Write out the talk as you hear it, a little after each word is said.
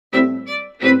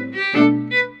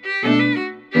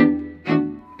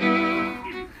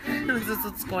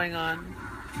what's going on.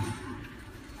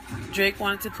 Drake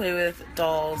wanted to play with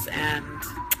dolls and,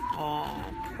 oh,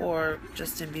 poor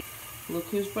Justin Bieber. Look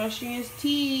who's brushing his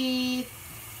teeth.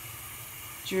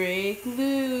 Drake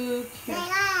Luke. Here.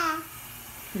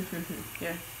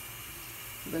 Here.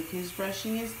 Look who's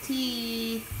brushing his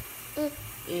teeth.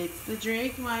 It's the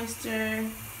Drake Meister.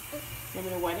 Want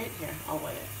me to wet it? Here, I'll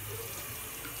wet it.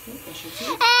 Okay, brush your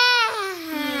teeth.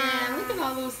 Yeah, look at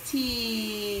all those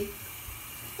teeth.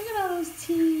 Look at all those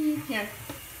teeth. Here.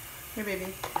 Here,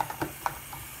 baby.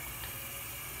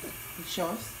 Show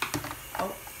us.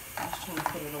 Oh, I was trying to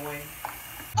put it away.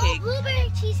 Oh,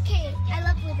 blueberry cheesecake. I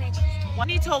love blueberry cheesecake. Why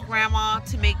do you tell Grandma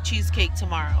to make cheesecake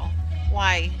tomorrow?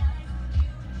 Why?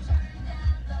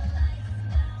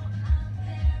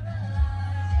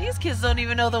 These kids don't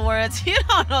even know the words. You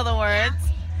don't know the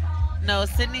words. No,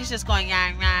 Sydney's just going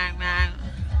yang, yang, yang.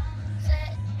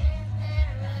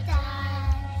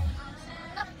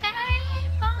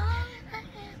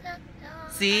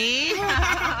 See? You're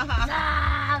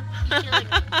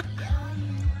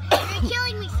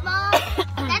killing me, Smalls.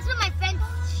 That's what my friend's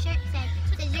shirt said.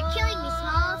 It says, you're killing me,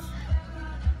 Smalls.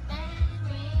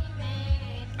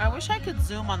 I wish I could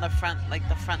zoom on the front, like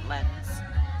the front lens.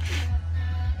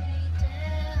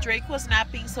 Drake was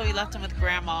napping, so he left him with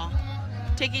Grandma.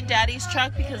 Taking Daddy's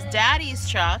truck because Daddy's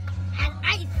truck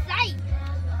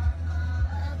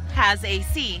has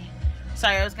AC.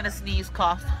 Sorry, I was gonna sneeze,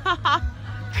 cough.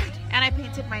 And I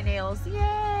painted my nails.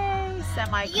 Yay!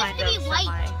 Semi, kind of. Semi.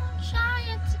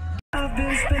 Giant.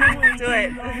 Do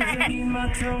it.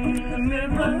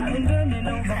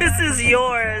 This is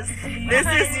yours. This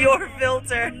is your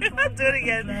filter. Do it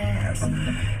again.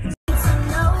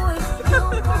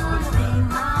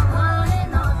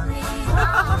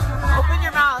 Open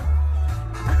your mouth.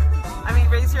 I mean,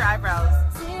 raise your eyebrows.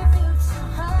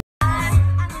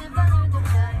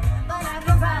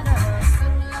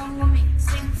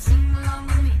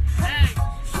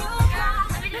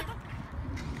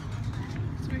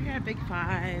 Big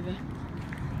Five,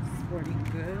 sporting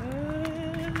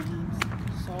goods.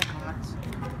 So hot,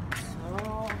 so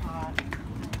hot.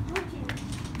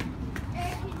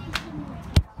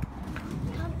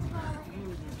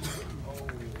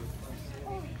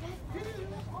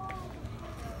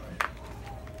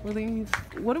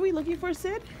 What are we looking for,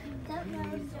 Sid?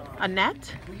 A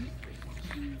net?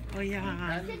 Oh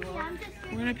yeah.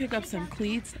 We're gonna pick up some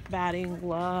cleats, batting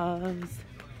gloves,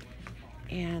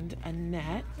 and a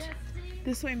net.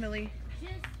 This way, Millie.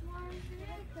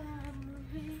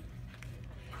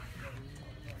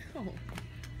 Oh.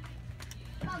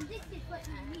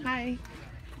 Hi.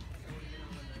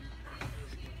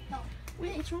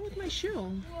 Wait, what's wrong with my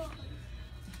shoe?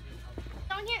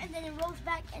 Down here, and then it rolls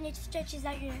back, and it stretches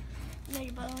out your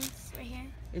bones right here.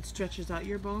 It stretches out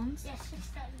your bones? Yes, it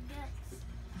stretches your guts.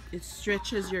 It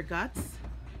stretches your guts?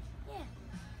 Yeah.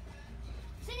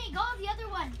 Sydney, go the other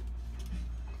one.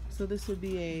 So this would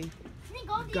be a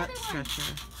gut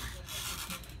stretcher.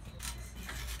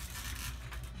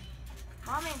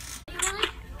 Mommy.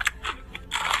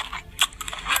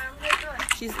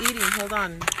 She's eating. Hold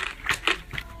on.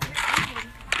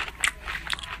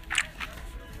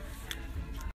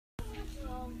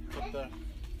 Up there.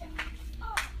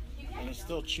 And it's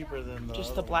still cheaper than the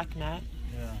Just the black net.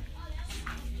 Yeah.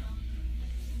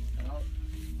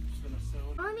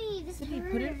 Mommy, this Sydney,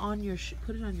 put it on your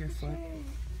foot.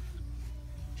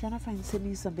 Trying to find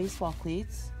Sydney some baseball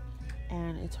cleats,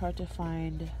 and it's hard to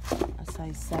find a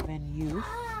size 7 youth.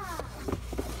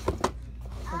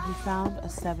 But he found a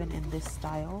 7 in this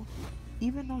style,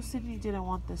 even though Sydney didn't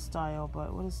want this style.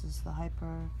 But what is this? The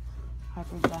hyper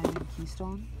diamond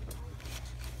keystone.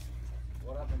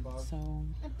 What happened, Bob? So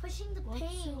I'm pushing the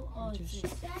paint. I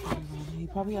don't know. He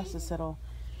probably has to settle.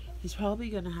 He's probably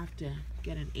gonna have to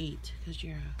get an 8 because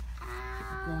you're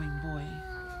a growing boy.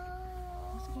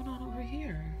 What's going on over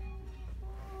here?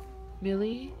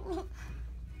 Millie?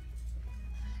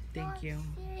 Thank you.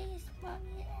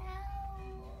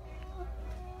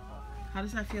 How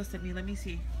does that feel, Sydney? Let me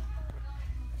see.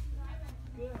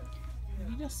 Good. I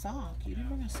need a sock. You didn't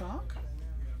bring a sock?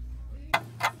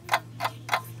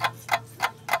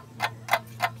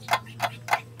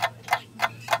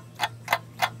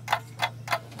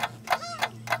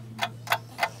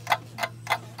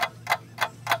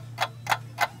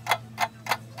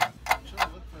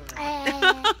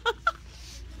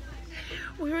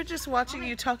 We were just watching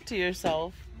you talk to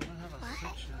yourself.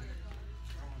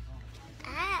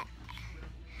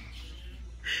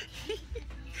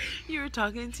 You were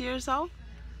talking to yourself?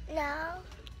 No.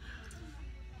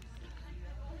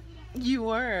 You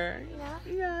were? No.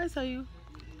 Yeah, I saw you.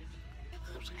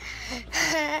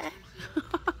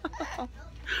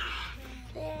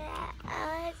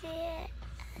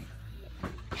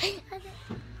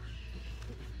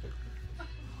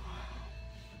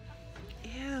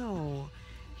 Ew.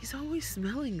 He's always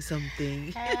smelling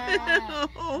something.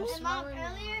 Mom,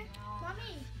 earlier,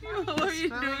 Mommy. What are you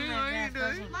doing? What are you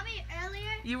doing? Mommy,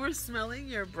 earlier. You were smelling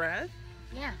your breath?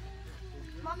 Yeah.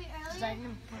 Mommy, earlier.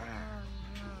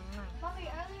 Mommy,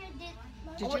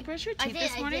 earlier Did you brush your teeth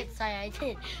this morning? Sorry, I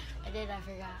did. I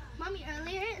forgot. Mommy,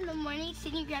 earlier in the morning,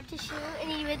 Sydney grabbed his shoe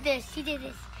and he did this. He did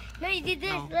this. No, he did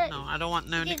this. No, Look. no, I don't want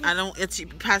no. I don't. It's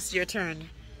past your turn.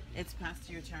 It's past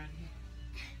your turn.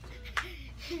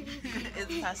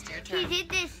 It's past your turn. He did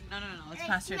this. No. It's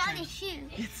past your turn. His shoe.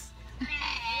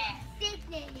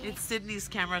 Sydney. It's Sydney's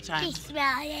camera time. He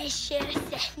smelled his shoe,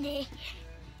 Sydney.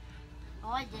 Oh,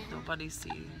 I did. Nobody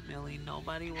see you, Millie.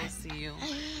 Nobody will see you.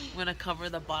 I'm gonna cover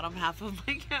the bottom half of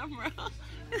my camera.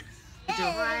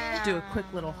 do a quick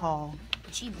little haul.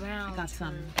 She brown. I got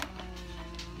some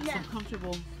No.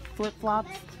 comfortable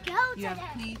flip-flops. Go You have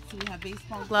today. cleats, we have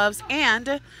baseball gloves,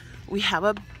 and we have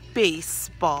a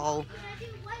baseball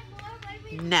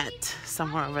net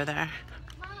somewhere over there.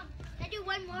 Mom, can I do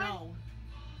one more?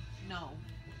 No.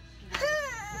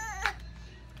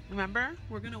 Remember,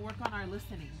 we're gonna work on our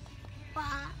listening.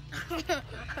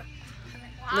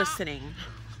 Listening.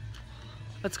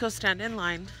 Let's go stand in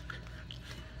line.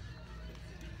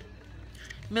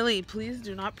 Millie, please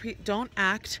don't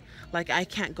act like I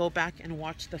can't go back and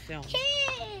watch the film.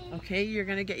 Okay, you're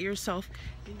gonna get yourself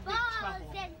in big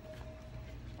trouble.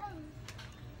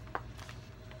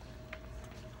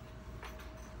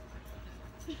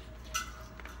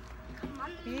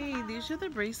 Hey, these are the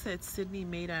bracelets Sydney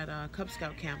made at Cub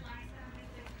Scout camp.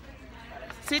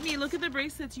 Sydney, look at the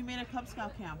bracelets you made at Cub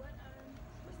Scout camp.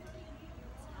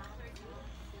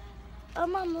 Oh,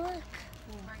 Mom, look.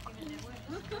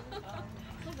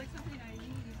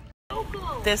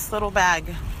 This little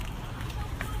bag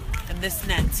and this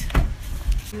net.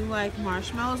 You like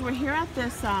marshmallows? We're here at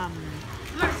this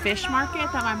fish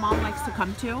market that my mom likes to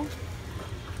come to.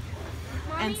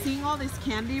 And seeing all this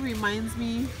candy reminds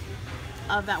me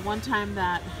of that one time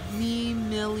that me,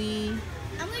 Millie,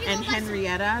 and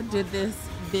Henrietta did this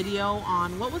video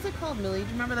on, what was it called, Millie? Do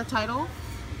you remember the title?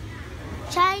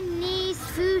 Chinese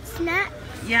food snack.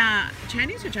 Yeah,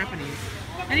 Chinese or Japanese?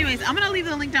 Anyways, I'm gonna leave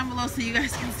the link down below so you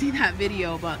guys can see that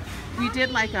video, but we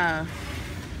did like a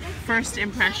first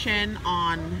impression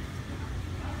on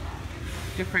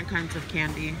different kinds of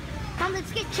candy. Mom,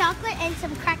 let's get chocolate and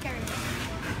some crackers.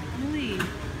 Really?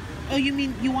 Oh, you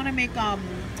mean you want to make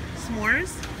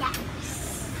s'mores?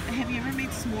 Yes. Have you ever made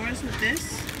s'mores with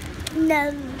this?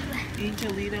 No.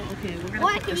 Angelito? Okay, we're gonna Or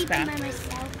I put can this eat them back. by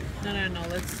myself. No.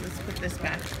 Let's put this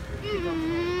back.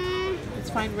 It's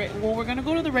fine. Well, we're gonna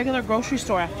go to the regular grocery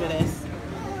store after this.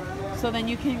 So then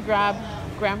you can grab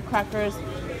graham crackers,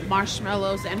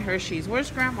 marshmallows, and Hershey's. Where's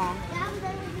Grandma?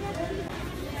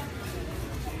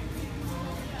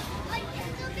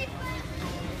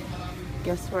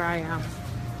 Guess where I am?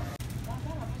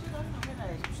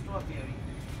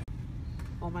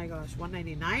 Oh my gosh,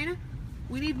 $1.99?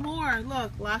 We need more.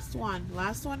 Look, last one.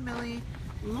 Last one, Millie.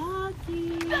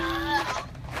 Lucky.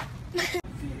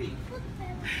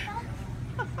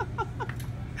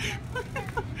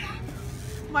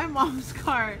 My mom's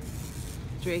cart.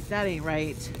 Drake, that ain't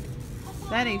right.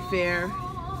 That ain't fair.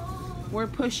 We're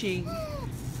pushing.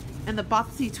 And the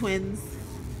Bopsy twins.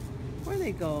 Where'd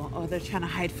they go? Oh, they're trying to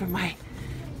hide from my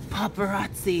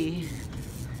paparazzi.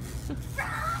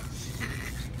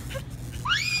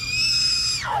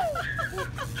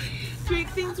 Drake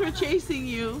thinks we're chasing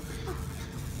you.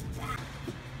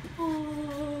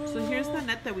 So here's the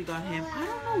net that we got him. I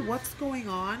don't know what's going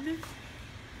on.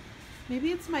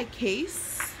 Maybe it's my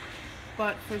case,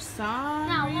 but for some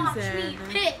Now reason, watch me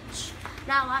pitch.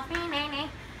 Now watch me, Nene.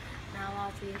 Now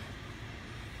watch me.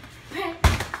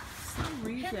 some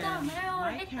reason middle,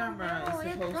 my hit the camera middle, is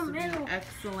hit supposed the to be middle.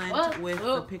 excellent with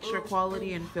the picture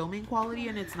quality and filming quality,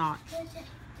 and it's not.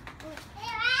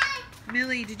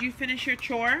 Millie, did you finish your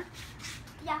chore?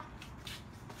 Yeah.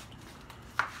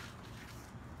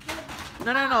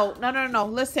 No.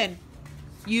 Listen,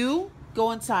 you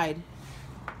go inside.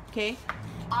 Okay?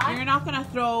 You're not gonna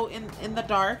throw in the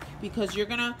dark because you're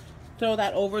gonna throw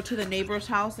that over to the neighbor's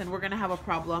house and we're gonna have a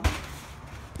problem.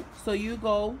 So you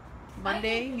go.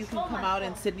 Monday you can come out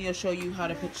and Sydney will show you how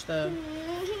to pitch the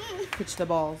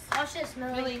balls. Watch this,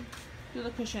 Millie. Millie, do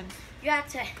the cushions. You have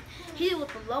to hit it with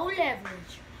the low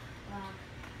leverage.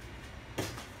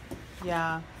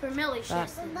 Yeah. For Millie, That,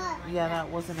 that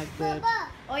wasn't a good.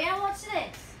 Oh yeah, watch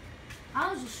this.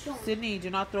 I was just showing. Sydney, do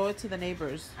not throw it to the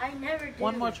neighbors. I never did.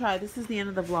 One more try. This is the end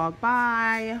of the vlog.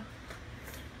 Bye.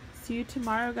 See see you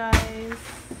tomorrow, guys.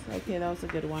 Okay, that was a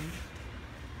good one.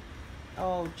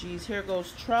 Oh, geez. Here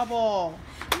goes trouble.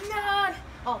 No.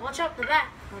 Oh, watch out for that.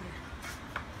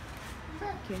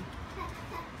 Okay.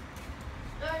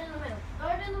 Throw it in the middle. Throw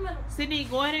it in the middle. Sydney,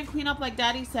 go ahead and clean up like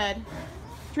Daddy said.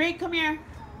 Drake, come here.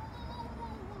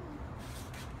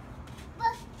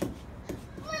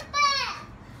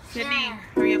 Sydney,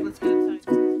 hurry up. Let's get